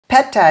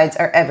Peptides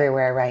are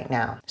everywhere right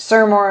now.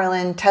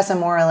 Sermorelin,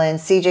 Tesamorelin,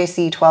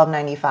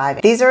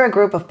 CJC1295. These are a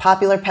group of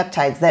popular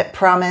peptides that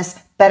promise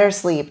better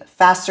sleep,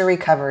 faster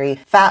recovery,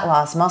 fat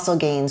loss, muscle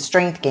gains,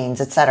 strength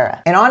gains,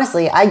 etc. And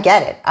honestly, I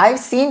get it. I've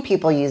seen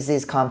people use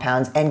these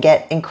compounds and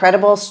get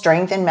incredible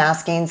strength and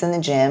mass gains in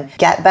the gym,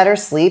 get better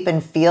sleep,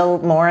 and feel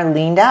more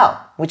leaned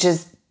out, which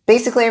is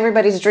basically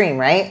everybody's dream,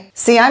 right?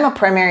 See, I'm a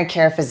primary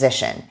care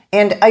physician,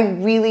 and I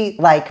really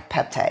like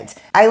peptides.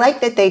 I like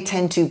that they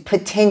tend to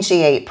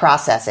potentiate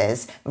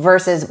processes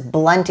versus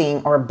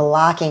blunting or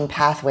blocking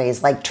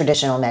pathways like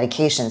traditional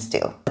medications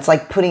do. It's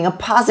like putting a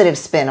positive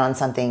spin on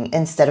something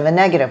instead of a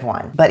negative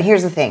one. But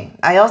here's the thing,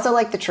 I also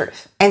like the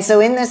truth. And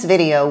so in this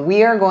video,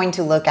 we are going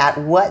to look at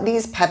what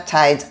these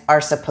peptides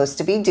are supposed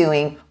to be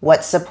doing,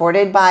 what's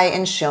supported by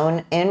and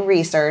shown in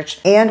research,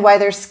 and why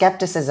there's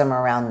skepticism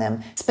around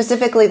them.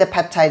 Specifically the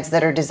peptides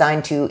that are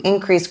designed to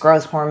increase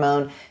growth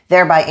hormone,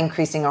 thereby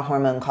increasing a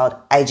hormone called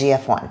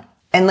IGF-1.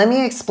 And let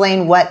me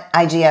explain what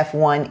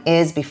IGF-1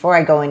 is before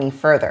I go any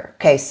further.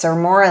 Okay,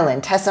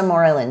 Sermorelin,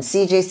 Tesamorelin,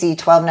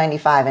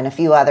 CJC1295, and a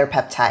few other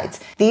peptides.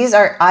 These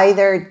are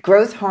either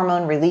growth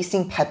hormone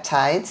releasing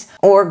peptides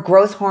or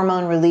growth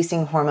hormone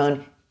releasing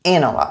hormone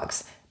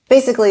analogs.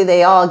 Basically,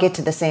 they all get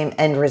to the same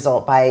end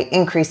result by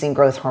increasing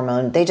growth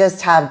hormone. They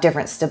just have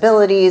different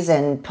stabilities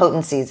and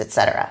potencies,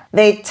 etc.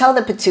 They tell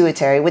the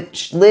pituitary,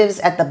 which lives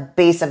at the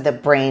base of the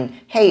brain,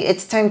 hey,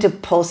 it's time to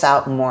pulse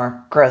out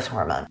more growth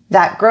hormone.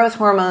 That growth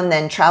hormone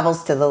then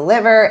travels to the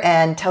liver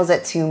and tells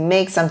it to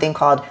make something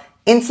called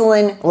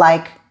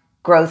insulin-like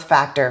growth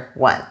factor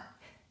 1.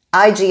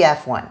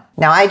 IGF-1.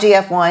 Now,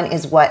 IGF-1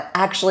 is what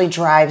actually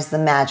drives the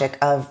magic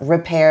of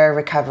repair,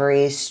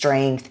 recovery,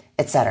 strength,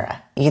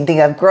 etc. You can think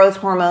of growth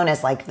hormone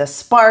as like the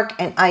spark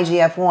and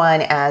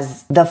IGF-1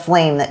 as the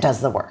flame that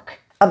does the work.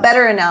 A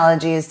better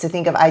analogy is to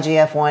think of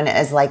IGF-1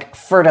 as like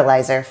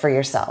fertilizer for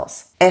your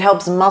cells. It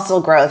helps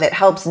muscle growth, it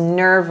helps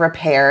nerve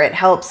repair, it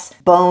helps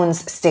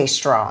bones stay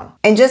strong.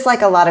 And just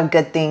like a lot of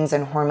good things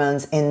and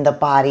hormones in the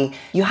body,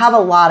 you have a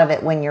lot of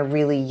it when you're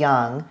really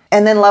young,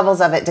 and then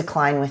levels of it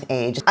decline with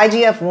age.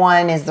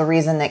 IGF-1 is the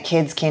reason that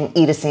kids can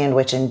eat a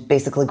sandwich and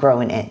basically grow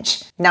an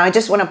inch. Now, I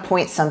just want to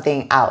point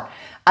something out.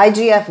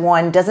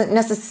 IGF-1 doesn't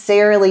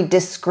necessarily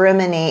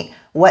discriminate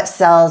what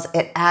cells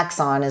it acts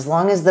on as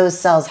long as those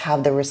cells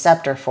have the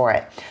receptor for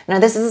it. Now,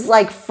 this is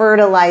like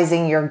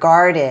fertilizing your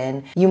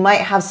garden. You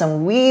might have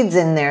some weeds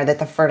in there that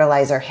the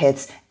fertilizer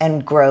hits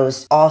and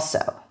grows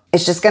also.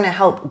 It's just going to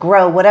help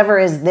grow whatever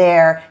is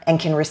there and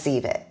can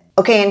receive it.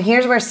 Okay, and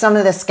here's where some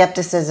of the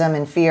skepticism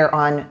and fear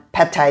on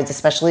peptides,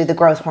 especially the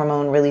growth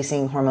hormone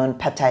releasing hormone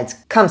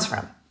peptides, comes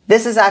from.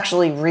 This is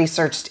actually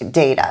researched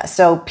data.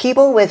 So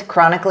people with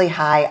chronically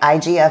high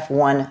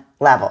IGF-1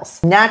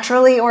 levels,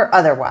 naturally or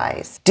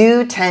otherwise,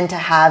 do tend to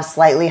have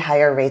slightly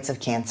higher rates of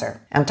cancer.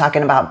 I'm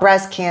talking about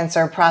breast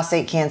cancer,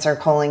 prostate cancer,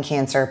 colon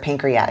cancer,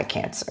 pancreatic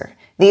cancer.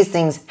 These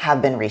things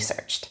have been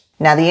researched.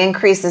 Now, the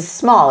increase is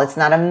small. It's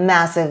not a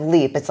massive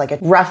leap. It's like a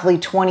roughly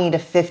 20 to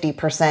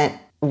 50%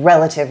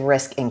 relative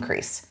risk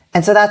increase.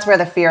 And so that's where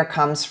the fear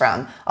comes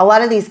from. A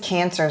lot of these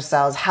cancer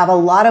cells have a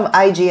lot of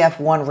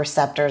IGF-1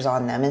 receptors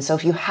on them. And so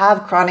if you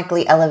have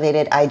chronically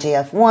elevated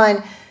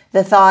IGF-1,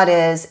 the thought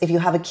is if you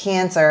have a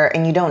cancer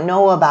and you don't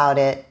know about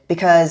it,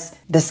 because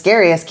the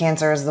scariest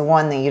cancer is the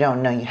one that you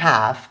don't know you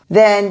have,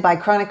 then by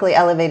chronically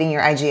elevating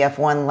your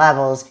IGF-1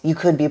 levels, you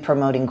could be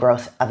promoting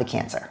growth of a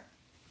cancer.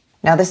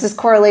 Now, this is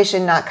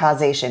correlation, not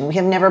causation. We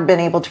have never been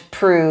able to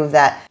prove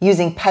that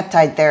using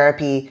peptide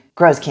therapy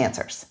grows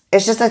cancers.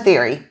 It's just a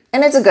theory,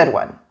 and it's a good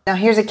one. Now,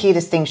 here's a key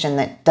distinction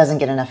that doesn't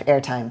get enough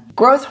airtime.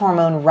 Growth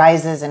hormone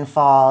rises and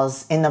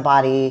falls in the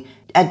body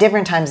at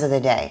different times of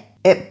the day.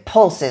 It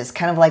pulses,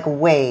 kind of like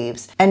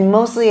waves, and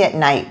mostly at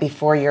night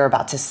before you're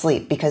about to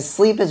sleep, because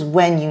sleep is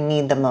when you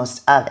need the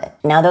most of it.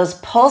 Now, those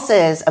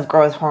pulses of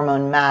growth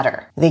hormone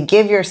matter. They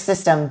give your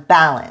system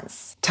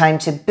balance, time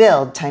to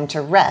build, time to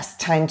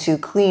rest, time to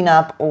clean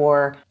up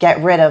or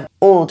get rid of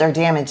old or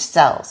damaged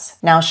cells.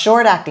 Now,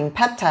 short-acting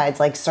peptides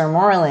like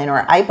Sermorelin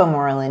or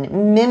Ipamorelin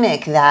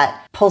mimic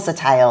that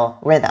pulsatile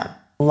rhythm.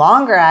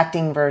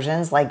 Longer-acting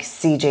versions like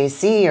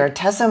CJC or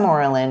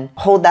Tesamorelin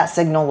hold that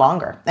signal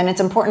longer, and it's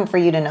important for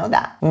you to know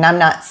that. And I'm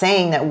not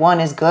saying that one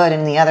is good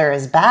and the other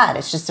is bad.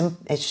 It's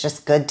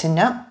just good to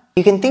know.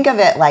 You can think of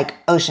it like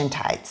ocean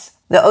tides.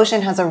 The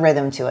ocean has a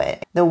rhythm to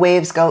it. The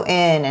waves go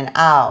in and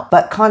out,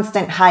 but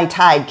constant high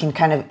tide can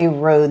kind of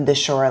erode the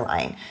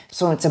shoreline.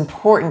 So it's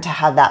important to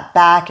have that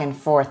back and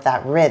forth,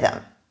 that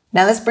rhythm.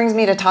 Now, this brings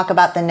me to talk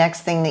about the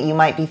next thing that you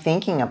might be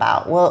thinking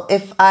about. Well,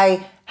 if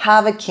I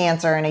have a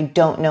cancer and I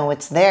don't know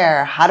it's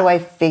there, how do I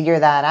figure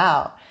that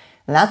out?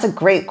 And that's a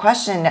great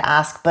question to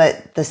ask,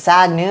 but the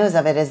sad news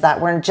of it is that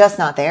we're just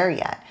not there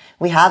yet.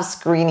 We have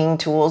screening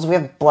tools, we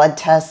have blood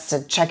tests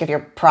to check if your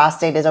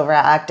prostate is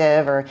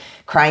overactive or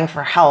crying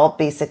for help,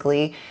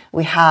 basically.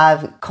 We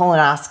have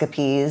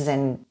colonoscopies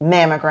and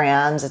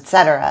mammograms,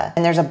 etc.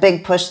 And there's a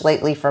big push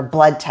lately for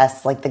blood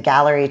tests like the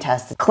Gallery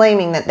test,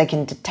 claiming that they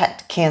can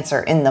detect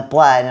cancer in the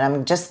blood. And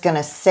I'm just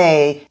gonna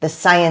say the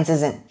science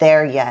isn't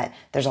there yet.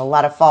 There's a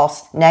lot of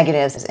false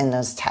negatives in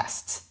those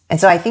tests. And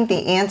so I think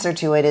the answer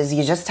to it is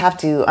you just have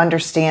to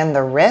understand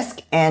the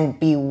risk and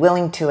be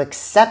willing to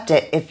accept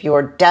it if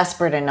you're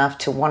desperate enough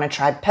to want to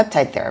try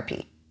peptide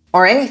therapy,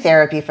 or any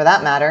therapy for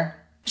that matter.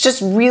 It's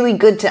just really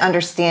good to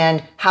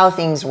understand how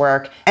things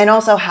work and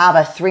also have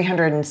a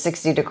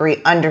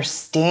 360-degree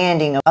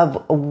understanding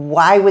of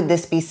why would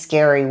this be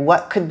scary?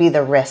 What could be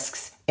the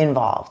risks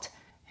involved?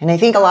 And I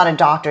think a lot of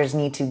doctors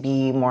need to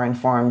be more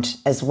informed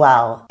as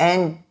well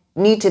and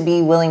need to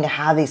be willing to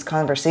have these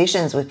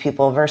conversations with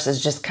people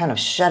versus just kind of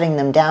shutting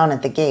them down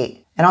at the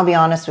gate. And I'll be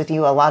honest with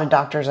you, a lot of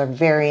doctors are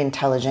very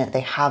intelligent. They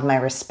have my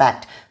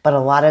respect, but a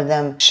lot of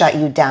them shut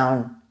you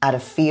down out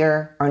of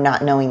fear or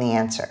not knowing the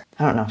answer.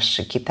 I don't know if I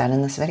should keep that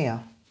in this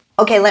video.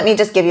 Okay, let me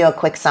just give you a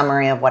quick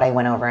summary of what I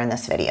went over in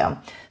this video.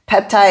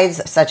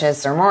 Peptides such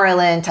as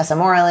Sermorelin,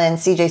 Tesamorelin,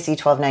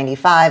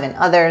 CJC1295, and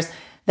others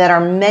that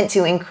are meant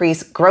to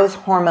increase growth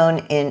hormone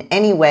in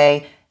any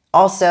way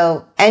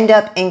also end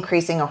up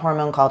increasing a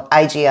hormone called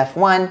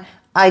IGF-1.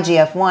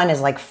 IGF-1 is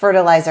like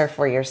fertilizer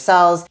for your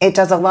cells. It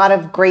does a lot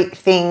of great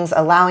things,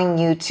 allowing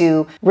you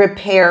to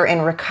repair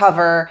and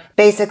recover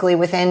basically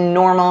within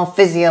normal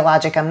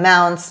physiologic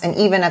amounts and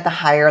even at the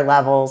higher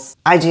levels.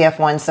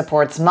 IGF-1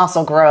 supports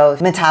muscle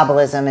growth,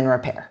 metabolism, and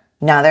repair.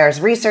 Now, there's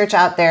research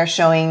out there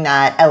showing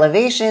that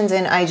elevations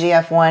in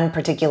IGF-1,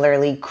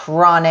 particularly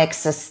chronic,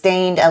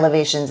 sustained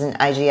elevations in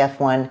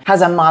IGF-1,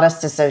 has a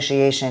modest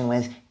association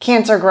with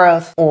cancer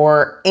growth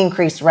or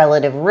increased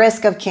relative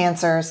risk of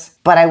cancers.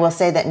 But I will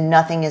say that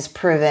nothing is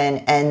proven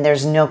and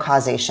there's no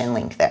causation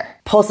link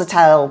there.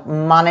 Pulsatile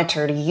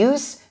monitored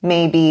use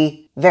may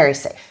be very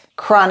safe.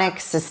 Chronic,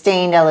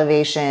 sustained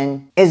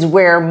elevation is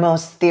where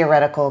most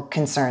theoretical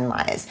concern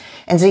lies.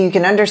 And so you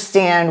can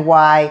understand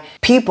why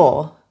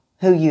people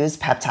who use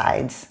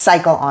peptides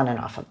cycle on and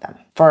off of them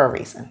for a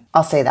reason.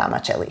 I'll say that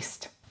much at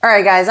least. All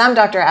right, guys, I'm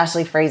Dr.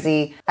 Ashley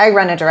Frazee. I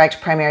run a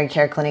direct primary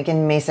care clinic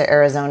in Mesa,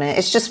 Arizona.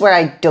 It's just where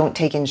I don't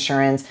take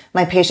insurance.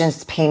 My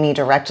patients pay me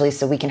directly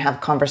so we can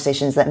have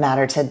conversations that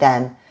matter to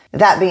them.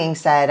 That being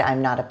said,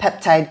 I'm not a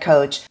peptide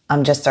coach.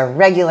 I'm just a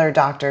regular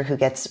doctor who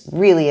gets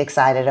really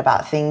excited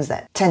about things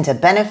that tend to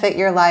benefit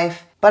your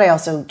life, but I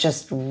also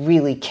just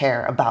really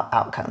care about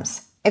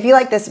outcomes. If you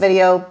like this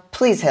video,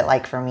 please hit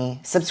like for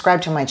me,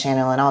 subscribe to my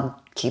channel, and I'll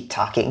keep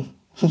talking.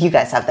 You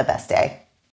guys have the best day.